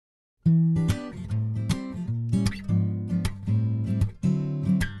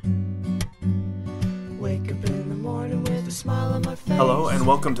smile on my face. Hello and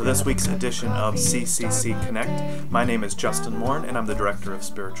welcome to this week's edition of CCC Connect. My name is Justin Mourn and I'm the Director of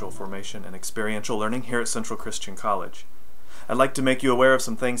Spiritual Formation and Experiential Learning here at Central Christian College. I'd like to make you aware of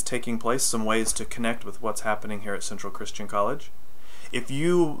some things taking place, some ways to connect with what's happening here at Central Christian College. If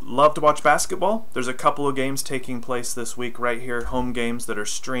you love to watch basketball, there's a couple of games taking place this week right here, home games that are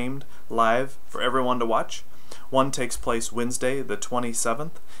streamed live for everyone to watch. One takes place Wednesday, the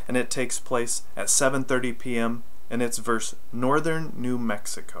 27th, and it takes place at 7:30 p.m., and it's versus Northern New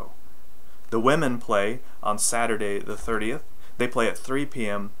Mexico. The women play on Saturday, the 30th. They play at 3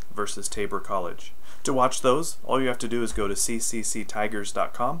 p.m. versus Tabor College. To watch those, all you have to do is go to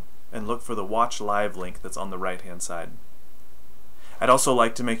ccctigers.com and look for the Watch Live link that's on the right-hand side. I'd also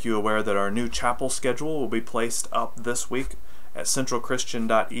like to make you aware that our new chapel schedule will be placed up this week at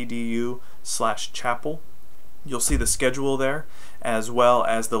centralchristian.edu/chapel. You'll see the schedule there, as well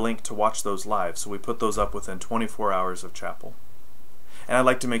as the link to watch those live, so we put those up within 24 hours of chapel. And I'd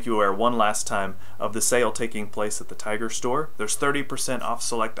like to make you aware one last time of the sale taking place at the Tiger store. There's 30% off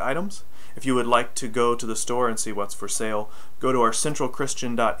select items. If you would like to go to the store and see what's for sale, go to our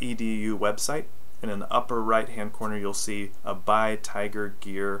centralchristian.edu website, and in the upper right-hand corner you'll see a Buy Tiger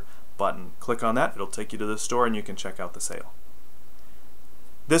Gear button. Click on that, it'll take you to the store and you can check out the sale.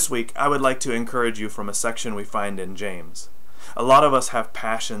 This week, I would like to encourage you from a section we find in James. A lot of us have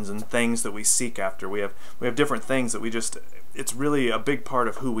passions and things that we seek after. We have different things that it's really a big part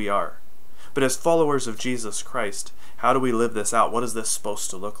of who we are. But as followers of Jesus Christ, how do we live this out? What is this supposed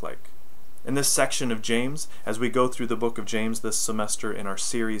to look like? In this section of James, as we go through the book of James this semester in our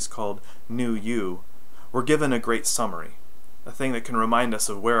series called New You, we're given a great summary, a thing that can remind us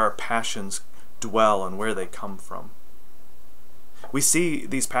of where our passions dwell and where they come from. We see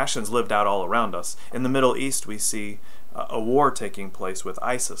these passions lived out all around us. In the Middle East, we see a war taking place with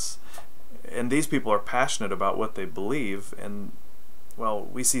ISIS. And these people are passionate about what they believe, and, well,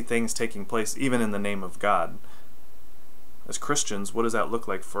 we see things taking place even in the name of God. As Christians, what does that look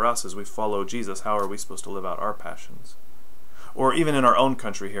like for us as we follow Jesus? How are we supposed to live out our passions? Or even in our own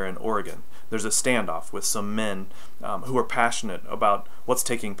country here in Oregon, there's a standoff with some men who are passionate about what's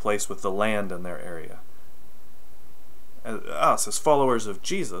taking place with the land in their area. Us as followers of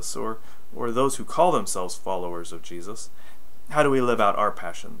Jesus, or those who call themselves followers of Jesus, how do we live out our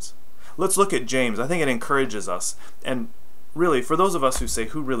passions? Let's look at James. I think it encourages us, and really for those of us who say,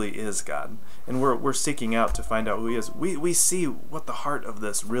 who really is God, and we're seeking out to find out who he is, we see what the heart of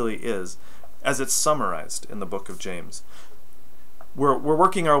this really is as it's summarized in the book of James. We're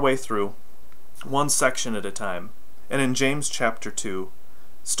working our way through one section at a time, and in James chapter 2,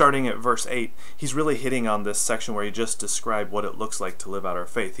 starting at verse 8, he's really hitting on this section where he just described what it looks like to live out our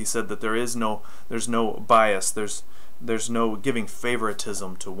faith. He said that there's no bias, there's no giving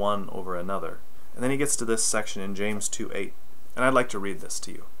favoritism to one over another. And then he gets to this section in James 2:8, and I'd like to read this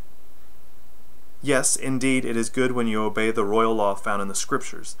to you. Yes, indeed, it is good when you obey the royal law found in the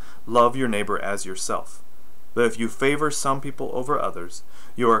Scriptures. Love your neighbor as yourself. But if you favor some people over others,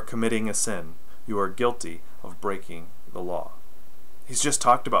 you are committing a sin. You are guilty of breaking the law. He's just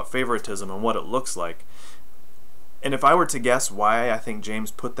talked about favoritism and what it looks like. And if I were to guess why I think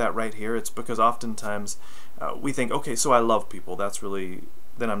James put that right here, it's because oftentimes we think, okay, so I love people,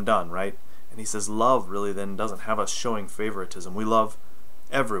 then I'm done, right? And he says love really then doesn't have us showing favoritism. We love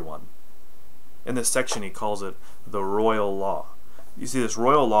everyone. In this section he calls it the royal law. You see, this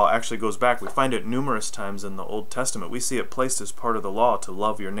royal law actually goes back. We find it numerous times in the Old Testament. We see it placed as part of the law to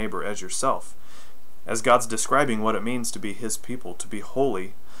love your neighbor as yourself. As God's describing what it means to be his people, to be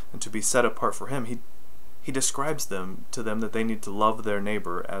holy, and to be set apart for him, he describes to them that they need to love their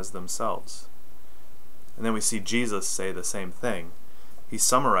neighbor as themselves. And then we see Jesus say the same thing. He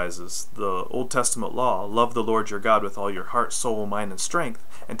summarizes the Old Testament law, love the Lord your God with all your heart, soul, mind, and strength,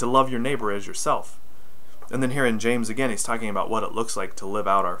 and to love your neighbor as yourself. And then here in James again, he's talking about what it looks like to live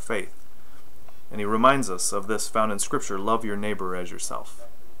out our faith. And he reminds us of this found in Scripture, love your neighbor as yourself.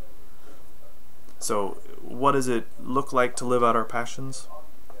 So, what does it look like to live out our passions?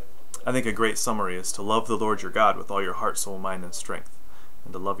 I think a great summary is to love the Lord your God with all your heart, soul, mind, and strength,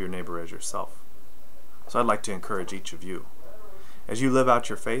 and to love your neighbor as yourself. So I'd like to encourage each of you, as you live out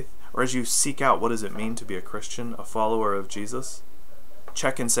your faith, or as you seek out what does it mean to be a Christian, a follower of Jesus,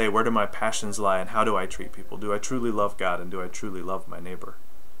 check and say, where do my passions lie and how do I treat people? Do I truly love God and do I truly love my neighbor?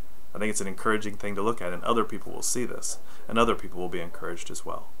 I think it's an encouraging thing to look at, and other people will see this, and other people will be encouraged as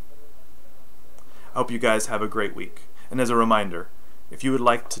well. I hope you guys have a great week. And as a reminder, if you would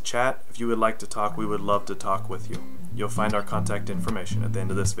like to chat, if you would like to talk, we would love to talk with you. You'll find our contact information at the end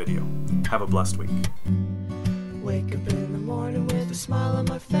of this video. Have a blessed week. Wake up in the morning with a smile on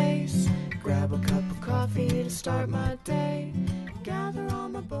my face. Grab a cup of coffee. coffee to start my day. Gather all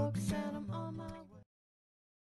my books and